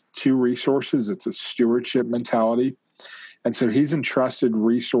us 2 resources. It's a stewardship mentality. And so he's entrusted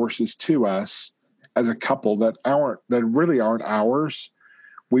resources to us as a couple that really aren't ours.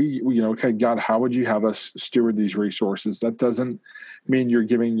 Okay, God, how would you have us steward these resources? That doesn't mean you're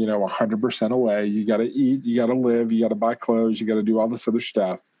giving, 100% away. You got to eat, you got to live, you got to buy clothes, you got to do all this other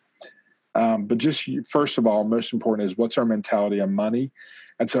stuff. But just first of all, most important is what's our mentality on money?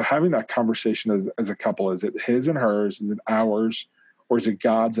 And so having that conversation as a couple, is it his and hers? Is it ours? Or is it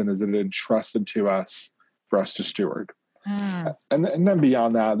God's? And is it entrusted to us for us to steward? And then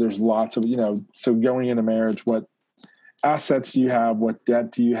beyond that, there's lots of, so going into marriage, what assets do you have? What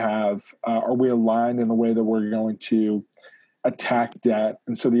debt do you have? Are we aligned in the way that we're going to attack debt?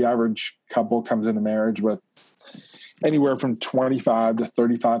 And so the average couple comes into marriage with anywhere from $25,000 to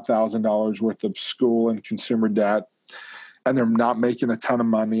 $35,000 worth of school and consumer debt, and they're not making a ton of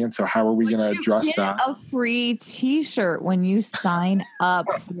money. And so how are we going to address that? A free T-shirt when you sign up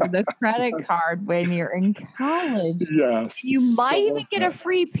for the credit card when you're in college. Yes. You might even get a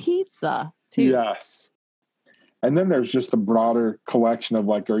free pizza too. Yes. And then there's just a broader collection of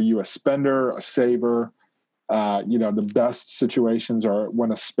like, are you a spender, a saver? The best situations are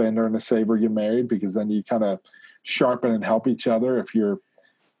when a spender and a saver get married, because then you kind of sharpen and help each other. If you're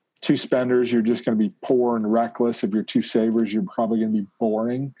two spenders, you're just going to be poor and reckless. If you're two savers, you're probably going to be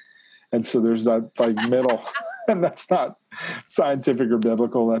boring. And so there's that like middle, and that's not scientific or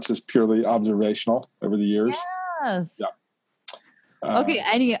biblical. That's just purely observational over the years. Yes. Yeah. Okay.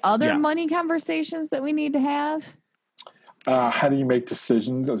 Any other money conversations that we need to have? How do you make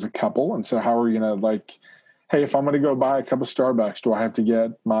decisions as a couple? And so how are you going to like, hey, if I'm going to go buy a cup of Starbucks, do I have to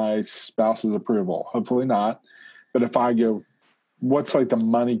get my spouse's approval? Hopefully not. But if I go, what's like the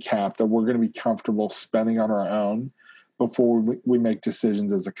money cap that we're going to be comfortable spending on our own before we make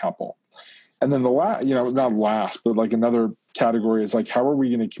decisions as a couple? And then the last, not last, but like another category is like, how are we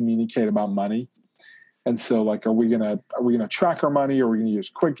going to communicate about money? And so like, are we going to track our money? Are we going to use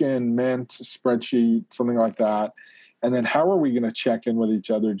Quicken, Mint, spreadsheet, something like that? And then how are we going to check in with each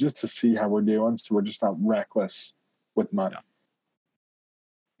other just to see how we're doing so we're just not reckless with money?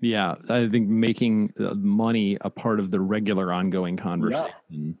 Yeah, I think making money a part of the regular ongoing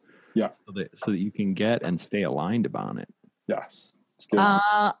conversation so that you can get and stay aligned about it. Yes.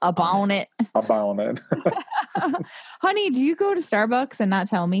 About it. About it. Honey, do you go to Starbucks and not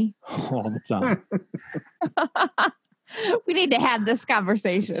tell me? All the time. We need to have this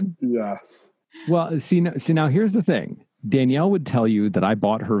conversation. Yes. Well, see now here's the thing. Danielle would tell you that I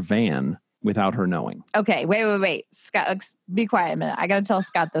bought her van without her knowing. Okay, wait. Scott, be quiet a minute. I got to tell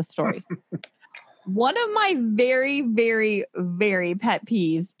Scott this story. One of my very, very, very pet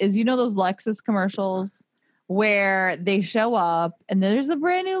peeves is, those Lexus commercials where they show up and there's a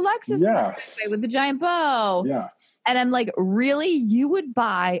brand new Lexus with the giant bow. Yes. And I'm like, really? You would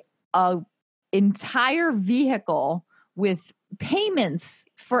buy a entire vehicle with payments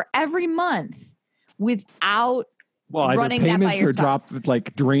for every month without running that by yourself?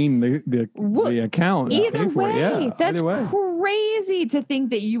 Drain the account. Either way, that's crazy to think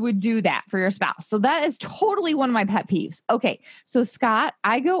that you would do that for your spouse. So that is totally one of my pet peeves. Okay, so Scott,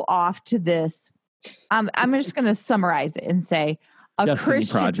 I go off to this. I'm just going to summarize it and say Destiny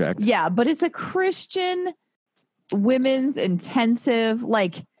Christian project. Yeah, but it's a Christian women's intensive.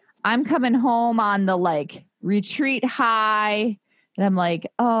 Like, I'm coming home on the retreat high. And I'm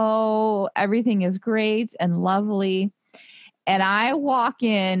like, oh, everything is great and lovely. And I walk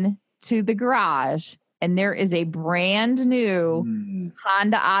in to the garage and there is a brand new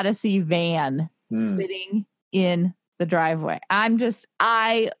Honda Odyssey van sitting in the driveway.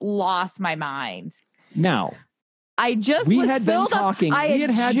 I lost my mind. Now, I just we was had filled been up. talking. I we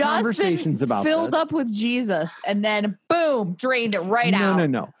had just conversations been about filled this. up with Jesus, and then boom, drained it right out.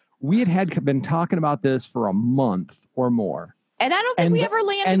 No. We had been talking about this for a month or more. And I don't think we ever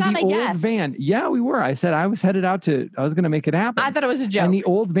landed on, I guess. And the old van, yeah, we were. I said I was headed out I was going to make it happen. I thought it was a joke. And the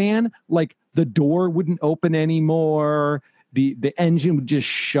old van, the door wouldn't open anymore. The engine would just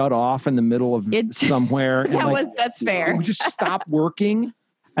shut off in the middle of somewhere. That's fair. It would just stop working.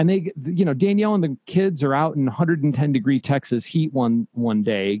 And Danielle and the kids are out in 110-degree Texas heat one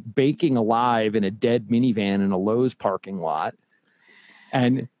day, baking alive in a dead minivan in a Lowe's parking lot.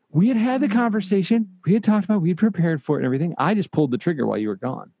 And we had the conversation. We had talked about it. We had prepared for it and everything. I just pulled the trigger while you were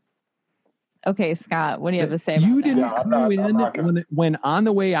gone. Okay, Scott, what do you have to say about you that? didn't when on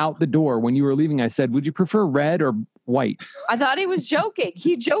the way out the door, when you were leaving, I said, would you prefer red or white? I thought he was joking.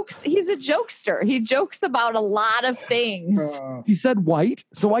 He jokes. He's a jokester. He jokes about a lot of things. He said white,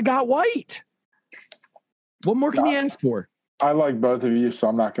 so I got white. What more can you ask for? I like both of you, so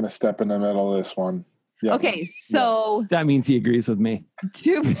I'm not going to step in the middle of this one. Yeah. Okay, so... That means he agrees with me.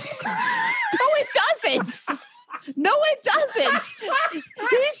 No, it doesn't. No, it doesn't.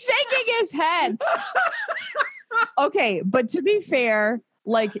 He's shaking his head. Okay, but to be fair,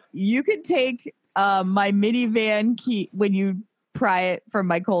 you could take my minivan key when you pry it from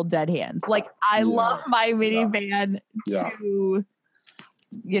my cold dead hands. I love my minivan to,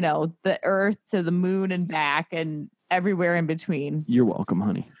 the earth, to the moon and back and everywhere in between. You're welcome,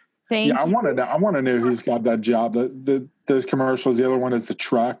 honey. Thank you. I want to know who's got that job. Those commercials. The other one is the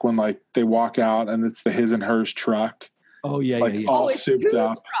truck when they walk out and it's the his and hers truck. Oh yeah, all it's souped two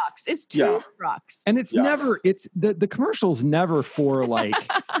up. Trucks. It's two trucks, and it's never. It's the commercial's never for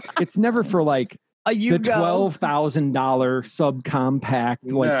it's never for the $12,000 subcompact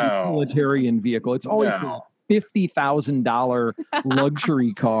utilitarian vehicle. It's always the $50,000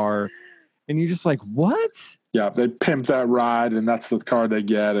 luxury car, and you're just like, what? Yeah, they pimp that ride, and that's the car they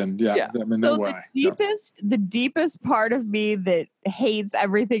get, and I mean, no way. The deepest part of me that hates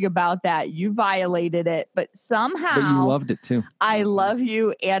everything about that, you violated it, but somehow you loved it too. I love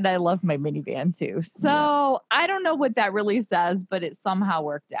you, and I love my minivan too. So I don't know what that really says, but it somehow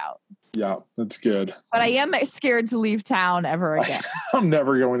worked out. Yeah, that's good. But I am scared to leave town ever again. I'm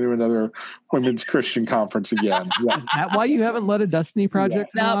never going to another women's Christian conference again. Yes. Is that why you haven't led a Destiny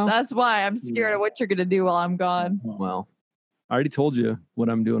project? in a No, while? that's why I'm scared of what you're going to do while I'm gone. Well, I already told you what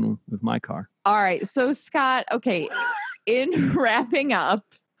I'm doing with my car. All right. So, Scott, okay, in wrapping up,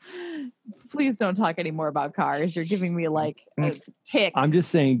 please don't talk anymore about cars. You're giving me like a tick. I'm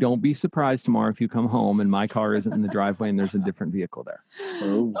just saying, don't be surprised tomorrow if you come home and my car isn't in the driveway and there's a different vehicle there.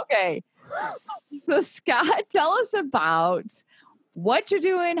 Oh. Okay. So, Scott, tell us about what you're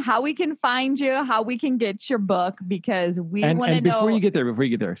doing, how we can find you, how we can get your book, because we want to know before you get there, if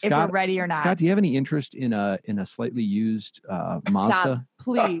we're ready or not. Scott, do you have any interest in a slightly used Mazda? Stop,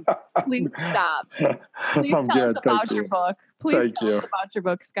 please stop. Please I'm tell good. us about Thank your you. bock. Please Thank tell you. us about your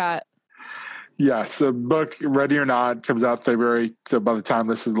book, Scott. Yes, the book Ready or Not comes out February. So by the time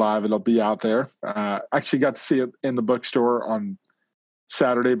this is live, it'll be out there. Actually got to see it in the bookstore on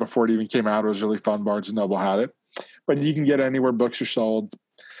Saturday before it even came out. It was really fun. Barnes & Noble had it. But you can get it anywhere books are sold.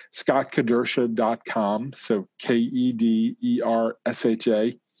 ScottKedersha.com. So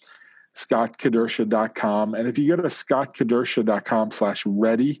KEDERSHA. ScottKedersha.com. And if you go to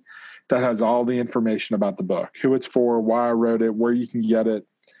ScottKedersha.com/ready, that has all the information about the book, who it's for, why I wrote it, where you can get it.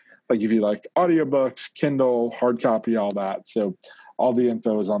 Like if you like audiobooks, Kindle, hard copy, all that. So all the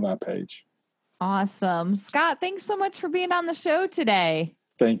info is on that page. Awesome. Scott, thanks so much for being on the show today.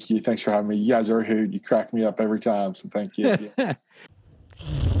 Thank you. Thanks for having me. You guys are a hoot. You crack me up every time. So thank you.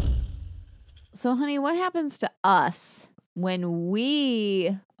 So, honey, what happens to us when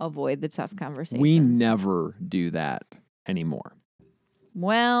we avoid the tough conversations? We never do that anymore.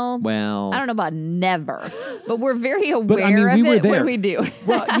 Well, Well, I don't know about never, but we're very aware of it when we do.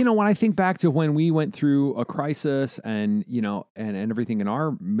 Well, when I think back to when we went through a crisis and, and everything in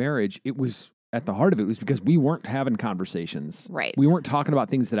our marriage, it was at the heart of it was because we weren't having conversations. Right. We weren't talking about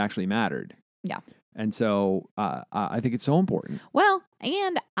things that actually mattered. Yeah. And so I think it's so important. Well,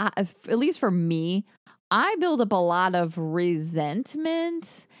 and at least for me, I build up a lot of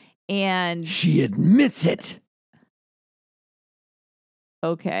resentment and... She admits it.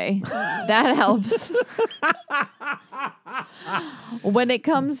 Okay, that helps. When it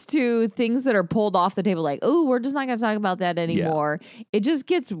comes to things that are pulled off the table, like, oh, we're just not going to talk about that anymore. Yeah. It just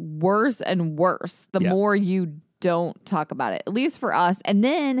gets worse and worse the more you don't talk about it, at least for us. And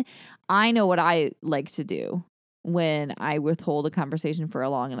then I know what I like to do when I withhold a conversation for a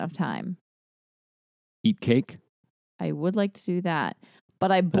long enough time. Eat cake? I would like to do that,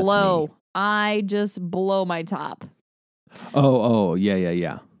 but I blow. I just blow my top. Oh,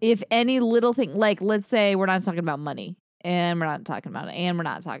 yeah. If any little thing, like let's say we're not talking about money and we're not talking about it and we're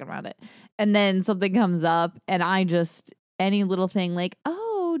not talking about it. And then something comes up and I just, any little thing like,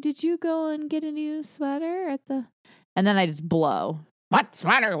 oh, did you go and get a new sweater at the, and then I just blow. What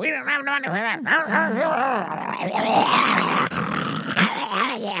sweater? We don't have money for that.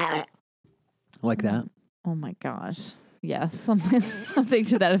 Like that? Oh my gosh. Yes, something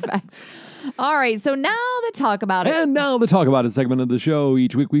to that effect. All right, so now the talk about it. And now the talk about it segment of the show.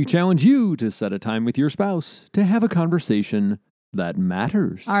 Each week we challenge you to set a time with your spouse to have a conversation that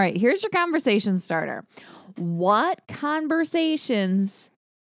matters. All right, here's your conversation starter. What conversations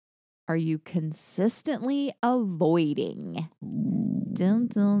are you consistently avoiding? Dun,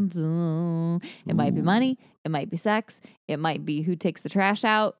 dun, dun. It might be money. It might be sex. It might be who takes the trash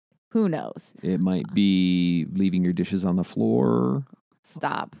out. Who knows? It might be leaving your dishes on the floor.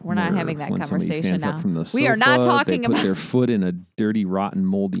 Stop. We're not having that when conversation stands now. Up from the sofa, we are not talking they about put their foot in a dirty, rotten,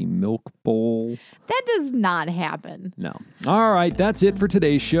 moldy milk bowl. That does not happen. No. All right, that's it for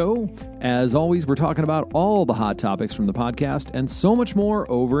today's show. As always, we're talking about all the hot topics from the podcast and so much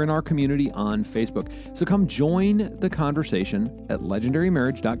more over in our community on Facebook. So come join the conversation at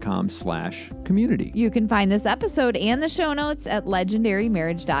legendarymarriage.com/community. You can find this episode and the show notes at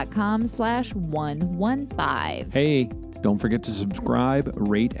legendarymarriage.com/115. Hey, don't forget to subscribe,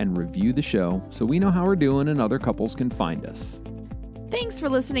 rate, and review the show so we know how we're doing and other couples can find us. Thanks for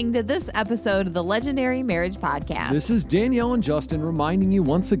listening to this episode of the Legendary Marriage Podcast. This is Danielle and Justin reminding you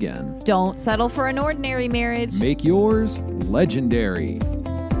once again, don't settle for an ordinary marriage. Make yours legendary.